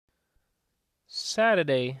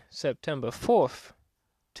Saturday, September 4th,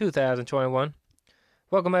 2021.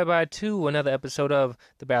 Welcome, everybody, to another episode of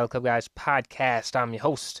the Battle Club Guys podcast. I'm your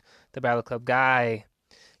host, the Battle Club Guy,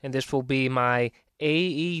 and this will be my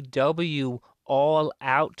AEW All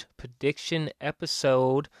Out prediction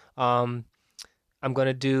episode. I'm going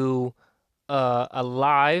to do a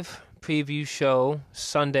live preview show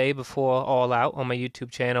Sunday before All Out on my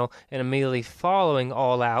YouTube channel, and immediately following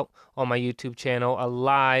All Out on my YouTube channel, a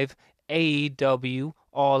live AEW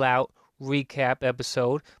All Out recap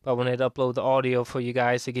episode. But I wanted to upload the audio for you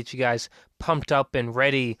guys to get you guys pumped up and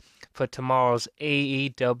ready for tomorrow's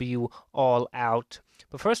AEW All Out.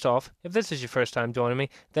 But first off, if this is your first time joining me,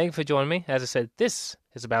 thank you for joining me. As I said, this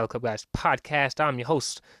is the Battle Club Guys podcast. I'm your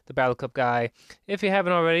host, the Battle Club Guy. If you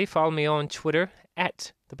haven't already, follow me on Twitter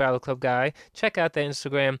at the Battle Club Guy. Check out the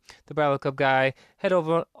Instagram, the Battle Club Guy. Head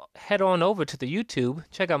on over to the YouTube.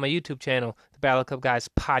 Check out my YouTube channel, the Battle Club Guys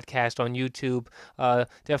podcast on YouTube.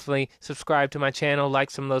 Definitely subscribe to my channel,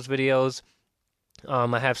 like some of those videos.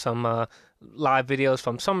 I have some live videos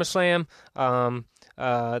from SummerSlam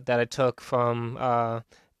that I took from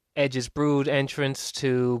Edge's Brood entrance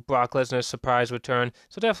to Brock Lesnar's surprise return.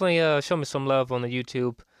 So definitely show me some love on the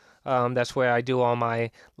YouTube. That's where I do all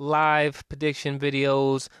my live prediction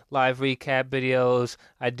videos, live recap videos.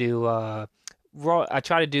 I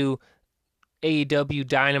try to do AEW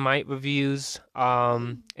Dynamite reviews,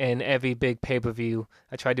 and every big pay-per-view.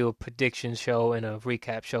 I try to do a prediction show and a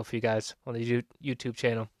recap show for you guys on the YouTube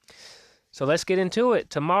channel. So let's get into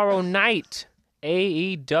it. Tomorrow night,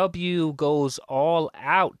 AEW goes all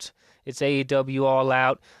out. It's AEW All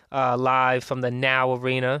Out, live from the Now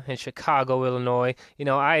Arena in Chicago, Illinois. You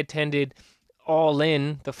know, I attended All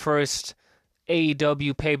In, the first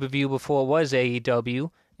AEW pay-per-view before it was AEW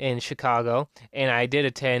in Chicago, and I did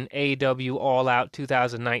attend AEW All Out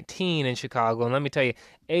 2019 in Chicago. And let me tell you,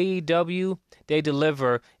 AEW, they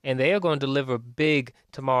deliver, and they are going to deliver big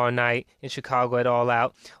tomorrow night in Chicago at All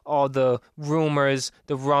Out. All the rumors,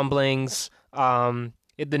 the rumblings, the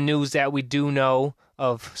news that we do know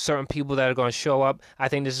of certain people that are going to show up. I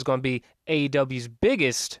think this is going to be AEW's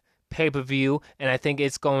biggest pay-per-view, and I think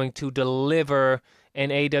it's going to deliver,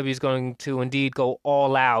 and AEW is going to indeed go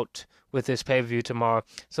all out with this pay-per-view tomorrow.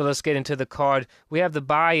 So let's get into the card. We have the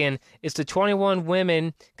buy-in. It's the 21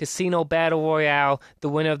 Women Casino Battle Royale. The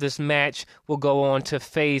winner of this match will go on to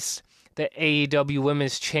face the AEW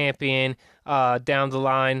Women's Champion down the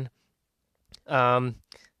line.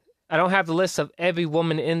 I don't have the list of every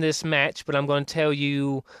woman in this match, but I'm going to tell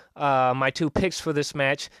you my two picks for this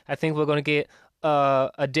match. I think we're going to get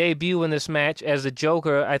a debut in this match as the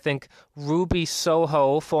Joker. I think Ruby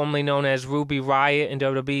Soho, formerly known as Ruby Riott in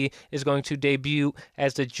WWE, is going to debut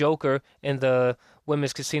as the Joker in the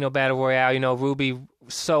Women's Casino Battle Royale. You know, Ruby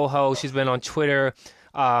Soho, she's been on Twitter.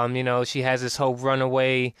 You know, she has this whole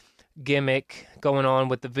runaway gimmick going on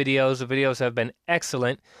with the videos. The videos have been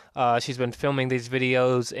excellent. She's been filming these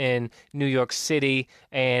videos in New York City,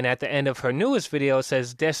 and at the end of her newest video it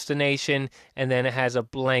says destination, and then it has a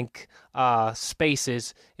blank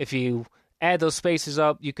spaces. If you add those spaces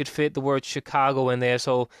up, you could fit the word Chicago in there.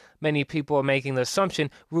 So many people are making the assumption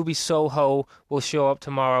Ruby Soho will show up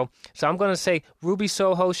tomorrow. So I'm going to say Ruby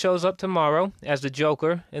Soho shows up tomorrow as the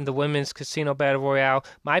Joker in the Women's Casino Battle Royale.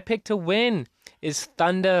 My pick to win is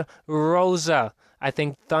Thunder Rosa. I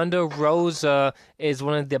think Thunder Rosa is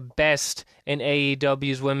one of the best in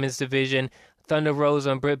AEW's women's division. Thunder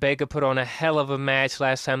Rosa and Britt Baker put on a hell of a match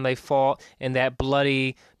last time they fought in that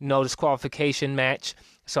bloody no disqualification match.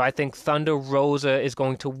 So I think Thunder Rosa is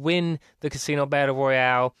going to win the Casino Battle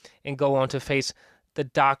Royale and go on to face the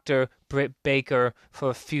Dr. Britt Baker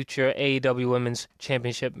for a future AEW Women's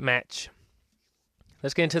Championship match.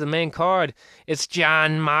 Let's get into the main card. It's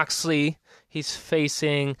Jon Moxley. He's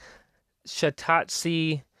facing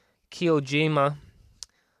Shitatsu Kojima.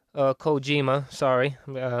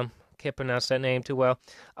 Can't pronounce that name too well.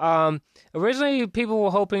 Originally, people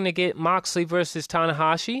were hoping to get Moxley versus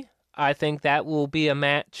Tanahashi. I think that will be a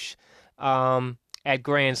match at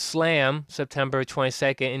Grand Slam, September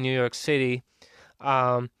 22nd in New York City.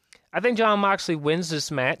 I think Jon Moxley wins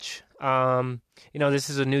this match. You know, this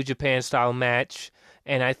is a New Japan style match,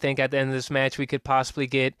 and I think at the end of this match we could possibly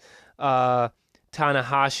get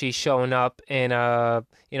Tanahashi showing up and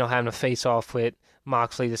having a face off with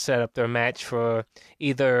Moxley to set up their match for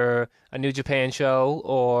either a New Japan show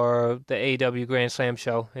or the AEW Grand Slam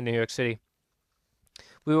show in New York City.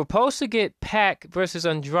 We were supposed to get Pac versus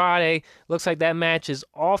Andrade. Looks like that match is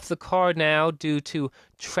off the card now due to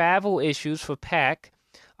travel issues for Pac.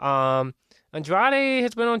 Andrade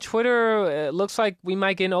has been on Twitter. It looks like we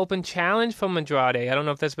might get an open challenge from Andrade. I don't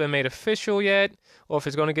know if that's been made official yet or if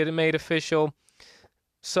it's going to get it made official.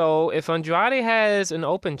 So if Andrade has an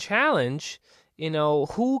open challenge,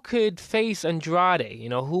 who could face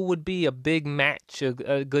Andrade? Who would be a big match,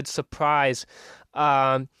 a good surprise?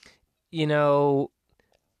 Um, you know,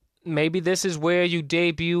 Maybe this is where you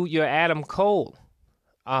debut your Adam Cole.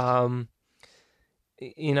 Um,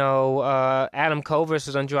 Adam Cole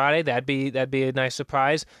versus Andrade. That'd be a nice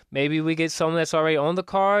surprise. Maybe we get someone that's already on the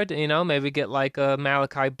card. Maybe get like a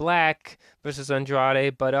Malachi Black versus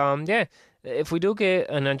Andrade. But yeah, if we do get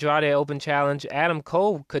an Andrade Open Challenge, Adam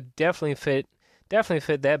Cole could definitely fit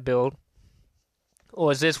that build.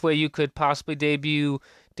 Or is this where you could possibly debut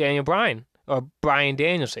Daniel Bryan or Bryan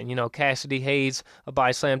Danielson? Cassidy Hayes of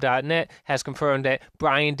BuySlam.net has confirmed that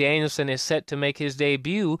Bryan Danielson is set to make his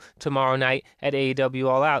debut tomorrow night at AEW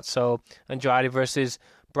All Out. So Andrade versus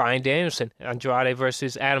Bryan Danielson, Andrade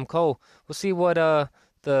versus Adam Cole. We'll see what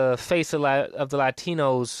the face of the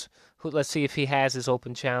Latinos. Let's see if he has his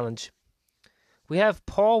open challenge. We have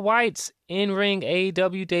Paul White's in-ring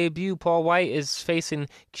AEW debut. Paul White is facing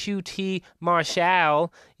QT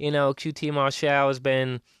Marshall. QT Marshall has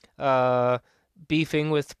been beefing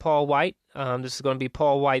with Paul White. This is going to be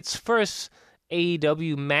Paul White's first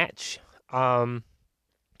AEW match. On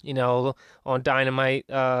Dynamite,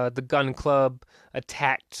 the Gun Club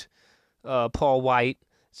attacked Paul White.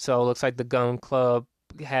 So it looks like the Gun Club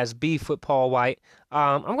has beef with Paul White.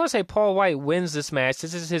 I'm going to say Paul White wins this match.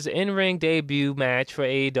 This is his in-ring debut match for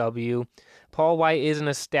AEW. Paul White is an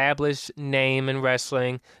established name in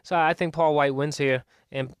wrestling, so I think Paul White wins here,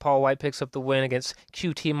 and Paul White picks up the win against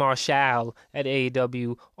QT Marshall at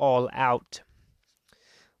AEW All Out.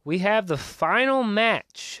 We have the final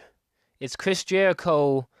match. It's Chris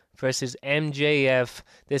Jericho versus MJF.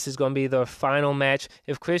 This is going to be the final match.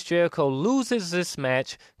 If Chris Jericho loses this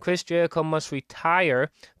match, Chris Jericho must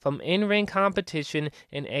retire from in-ring competition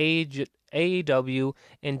in AEW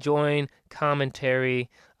and join commentary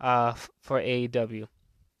for AEW.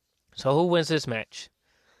 So who wins this match?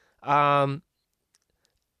 I'm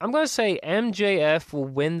going to say MJF will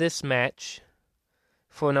win this match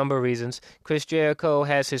for a number of reasons. Chris Jericho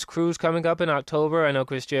has his cruise coming up in October. I know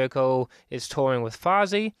Chris Jericho is touring with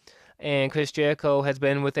Fozzy, and Chris Jericho has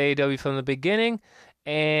been with AEW from the beginning,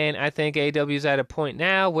 and I think AEW is at a point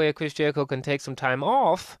now where Chris Jericho can take some time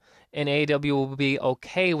off, and AEW will be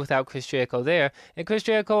okay without Chris Jericho there. And Chris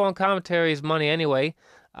Jericho on commentary is money anyway.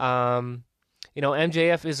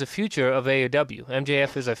 MJF is the future of AEW.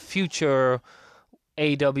 MJF is a future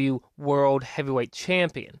AEW World Heavyweight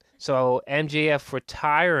Champion. So MJF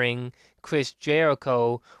retiring Chris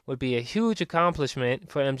Jericho would be a huge accomplishment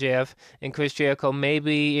for MJF. And Chris Jericho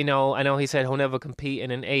maybe, I know he said he'll never compete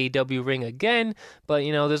in an AEW ring again, but,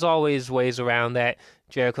 there's always ways around that.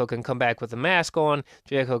 Jericho can come back with a mask on.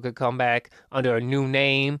 Jericho could come back under a new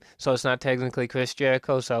name, so it's not technically Chris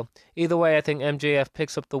Jericho. So either way, I think MJF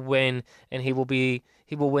picks up the win, and he will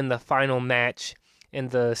win the final match in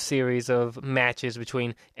the series of matches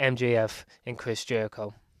between MJF and Chris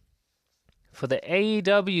Jericho. For the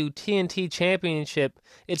AEW TNT Championship,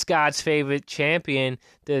 it's God's favorite champion,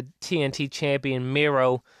 the TNT champion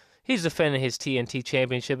Miro. He's defending his TNT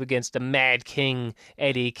Championship against the Mad King,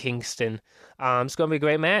 Eddie Kingston. It's going to be a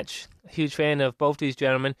great match. Huge fan of both these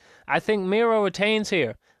gentlemen. I think Miro retains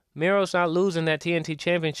here. Miro's not losing that TNT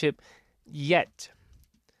Championship yet.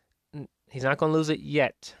 He's not going to lose it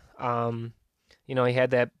yet. He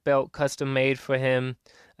had that belt custom made for him.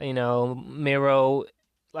 Miro,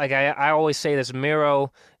 like I always say this,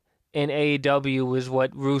 Miro in AEW is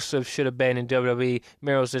what Rusev should have been in WWE.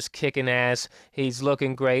 Miro's just kicking ass. He's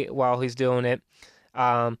looking great while he's doing it.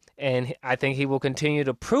 And I think he will continue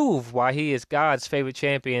to prove why he is God's favorite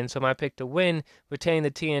champion. So my pick to win, retain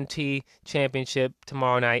the TNT Championship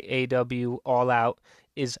tomorrow night, AEW All Out,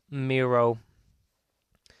 is Miro.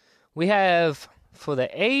 We have, for the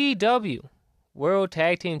AEW World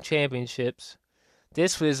Tag Team Championships,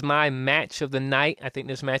 this was my match of the night. I think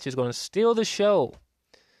this match is going to steal the show.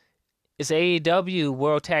 It's AEW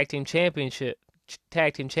World Tag Team Championship,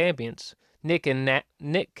 Tag Team Champions, Nick and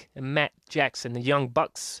Matt Jackson, the Young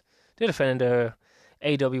Bucks. They're defending their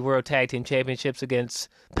AEW World Tag Team Championships against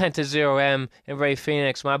Penta Zero M and Rey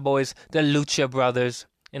Fenix, my boys, the Lucha Brothers,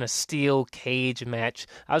 in a steel cage match.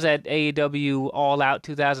 I was at AEW All Out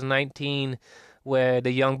 2019, where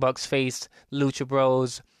the Young Bucks faced Lucha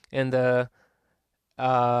Bros in the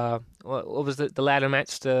what was the ladder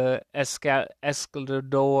match? The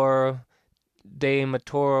Escalador de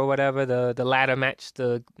Mator or whatever. The ladder match,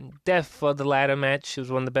 the death of the ladder match. It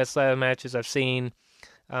was one of the best ladder matches I've seen.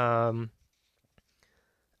 I'm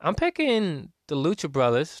picking the Lucha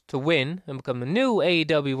Brothers to win and become the new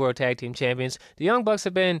AEW World Tag Team Champions. The Young Bucks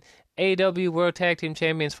have been AEW World Tag Team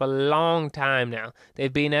Champions for a long time now.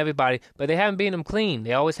 They've beaten everybody, but they haven't beaten them clean.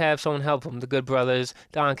 They always have someone help them. The Good Brothers,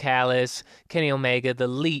 Don Callis, Kenny Omega, the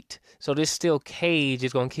Elite. So this steel cage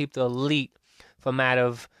is going to keep the Elite from out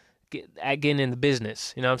of getting in the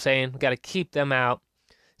business. You know what I'm saying? We got to keep them out.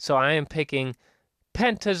 So I am picking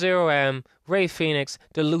Penta Zero M, Rey Fenix,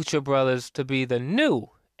 the Lucha Brothers to be the new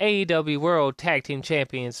AEW World Tag Team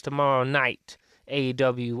Champions tomorrow night.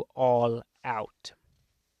 AEW All Out.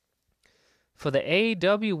 For the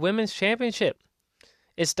AEW Women's Championship,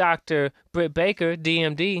 it's Dr. Britt Baker,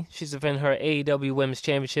 DMD. She's defending her AEW Women's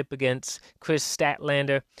Championship against Chris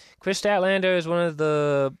Statlander. Chris Statlander is one of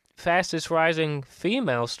the fastest rising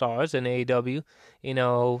female stars in AEW. You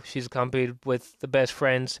know, she's accompanied with the Best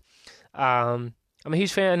Friends.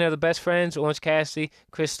 Huge fan of the Best Friends, Orange Cassidy,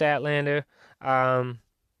 Chris Statlander,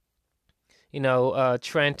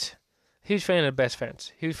 Trent. Huge fan of the Best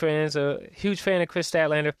Friends. Huge fan of Chris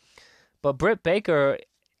Statlander. But Britt Baker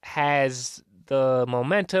has the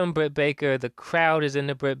momentum. Britt Baker, the crowd is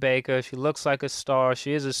into Britt Baker. She looks like a star.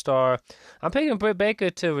 She is a star. I'm picking Britt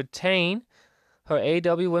Baker to retain her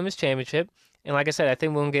AEW Women's Championship. And like I said, I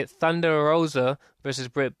think we're going to get Thunder Rosa versus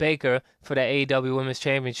Britt Baker for the AEW Women's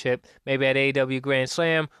Championship, maybe at AEW Grand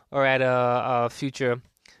Slam or at a future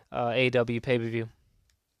AEW pay-per-view.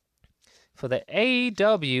 For the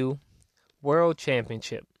AEW World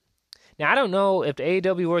Championship. Now, I don't know if the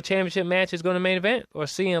AEW World Championship match is going to main event or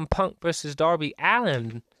CM Punk versus Darby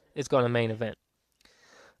Allin is going to main event.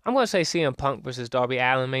 I'm going to say CM Punk versus Darby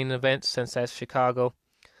Allin main event since that's Chicago.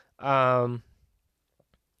 So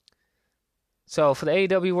for the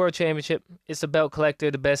AEW World Championship, it's the belt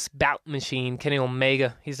collector, the best bout machine, Kenny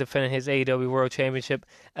Omega. He's defending his AEW World Championship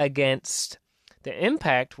against the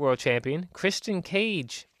Impact World Champion, Christian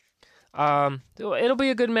Cage. It'll be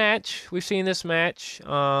a good match. We've seen this match,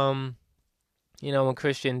 when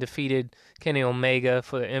Christian defeated Kenny Omega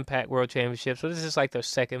for the Impact World Championship. So this is like their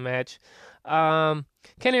second match.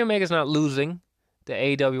 Kenny Omega's not losing the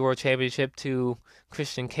AEW World Championship to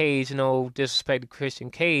Christian Cage. No disrespect to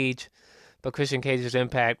Christian Cage, but Christian Cage is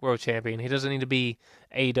Impact World Champion. He doesn't need to be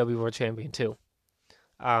AEW World Champion too.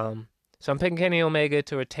 So I'm picking Kenny Omega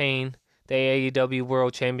to retain the AEW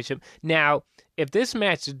World Championship. Now, if this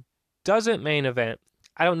match doesn't main event,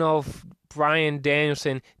 I don't know if Bryan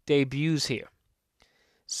Danielson debuts here.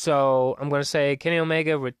 So I'm going to say Kenny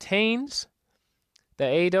Omega retains the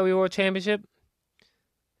AEW World Championship,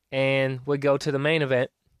 and we go to the main event.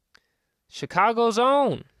 Chicago's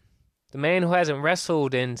own, the man who hasn't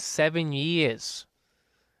wrestled in 7 years.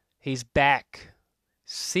 He's back.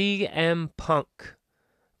 CM Punk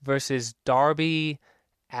versus Darby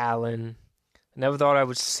Allin. I never thought I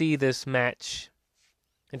would see this match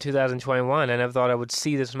in 2021. I never thought I would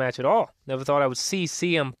see this match at all. Never thought I would see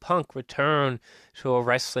CM Punk return to a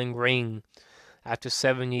wrestling ring. After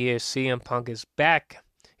 7 years, CM Punk is back.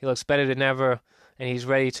 He looks better than ever, and he's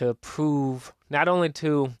ready to prove not only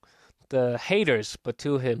to the haters, but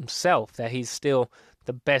to himself that he's still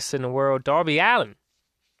the best in the world. Darby Allin.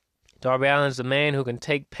 Darby Allin's the man who can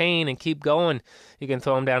take pain and keep going. You can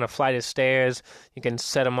throw him down a flight of stairs. You can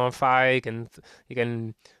set him on fire. You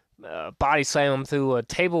can body slam him through a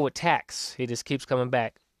table with tacks. He just keeps coming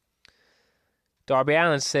back. Darby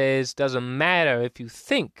Allin says, doesn't matter if you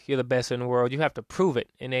think you're the best in the world, you have to prove it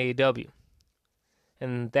in AEW.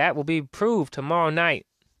 And that will be proved tomorrow night.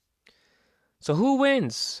 So who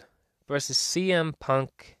wins versus CM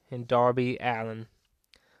Punk and Darby Allin?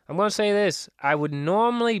 I'm going to say this. I would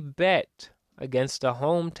normally bet against a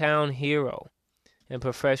hometown hero in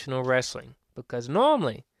professional wrestling, because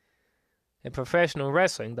normally in professional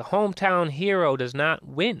wrestling, the hometown hero does not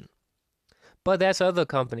win. But that's other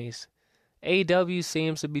companies. AEW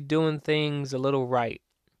seems to be doing things a little right.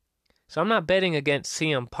 So I'm not betting against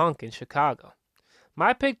CM Punk in Chicago.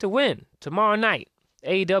 My pick to win tomorrow night,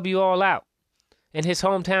 AEW All Out, in his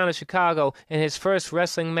hometown of Chicago, in his first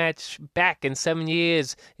wrestling match back in 7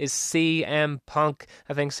 years, is CM Punk.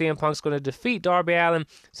 I think CM Punk's going to defeat Darby Allin.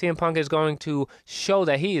 CM Punk is going to show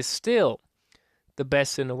that he is still the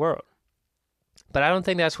best in the world. But I don't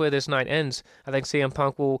think that's where this night ends. I think CM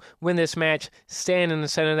Punk will win this match, stand in the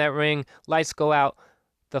center of that ring, lights go out,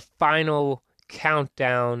 the final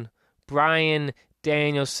countdown. Bryan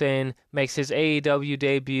Danielson makes his AEW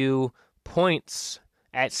debut, points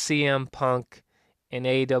at CM Punk, and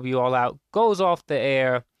AEW All Out goes off the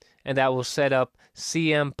air, and that will set up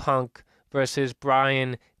CM Punk versus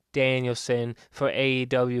Bryan Danielson for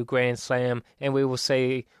AEW Grand Slam, and we will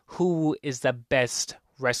say who is the best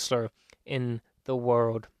wrestler in the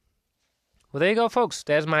world. Well, there you go, folks.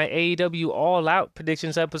 That's my AEW All Out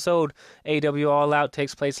predictions episode. AEW All Out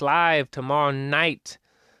takes place live tomorrow night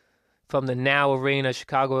from the Now Arena,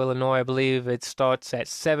 Chicago, Illinois. I believe it starts at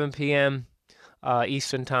 7 p.m.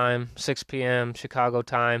 Eastern Time, 6 p.m. Chicago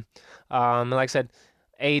time. And like I said,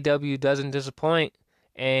 AEW doesn't disappoint,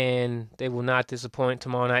 and they will not disappoint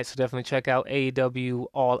tomorrow night. So definitely check out AEW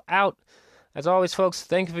All Out. As always, folks,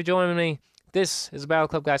 thank you for joining me. This is the Battle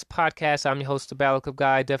Club Guys podcast. I'm your host, the Battle Club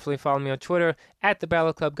Guy. Definitely follow me on Twitter at the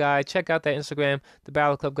Battle Club Guy. Check out that Instagram, the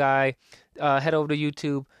Battle Club Guy. Head over to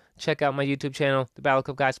YouTube. Check out my YouTube channel, the Battle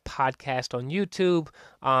Club Guys podcast on YouTube.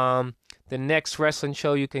 The next wrestling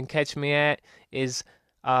show you can catch me at is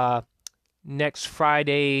next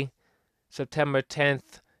Friday, September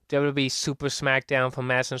 10th, WWE Super SmackDown from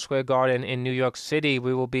Madison Square Garden in New York City.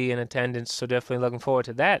 We will be in attendance, so definitely looking forward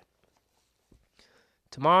to that.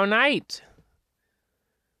 Tomorrow night,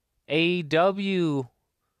 AEW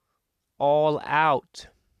All Out.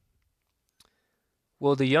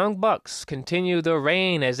 Will the Young Bucks continue their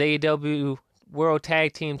reign as AEW World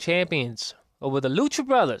Tag Team Champions? Or will the Lucha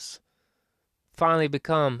Brothers finally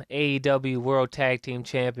become AEW World Tag Team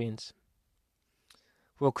Champions?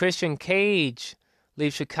 Will Christian Cage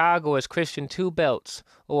leave Chicago as Christian Two Belts?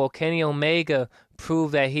 Or will Kenny Omega prove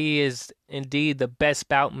that he is indeed the best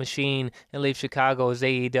bout machine and leave Chicago as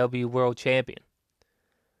AEW World Champion?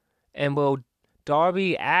 And will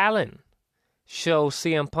Darby Allin show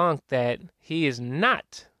CM Punk that he is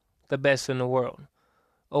not the best in the world?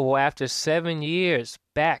 Or will, after 7 years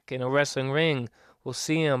back in a wrestling ring, will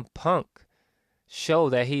CM Punk show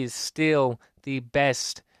that he is still the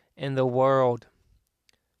best in the world?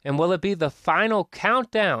 And will it be the final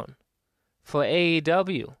countdown for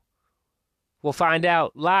AEW? We'll find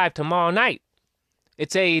out live tomorrow night.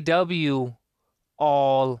 It's AEW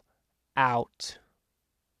All Out.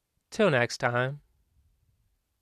 Till next time.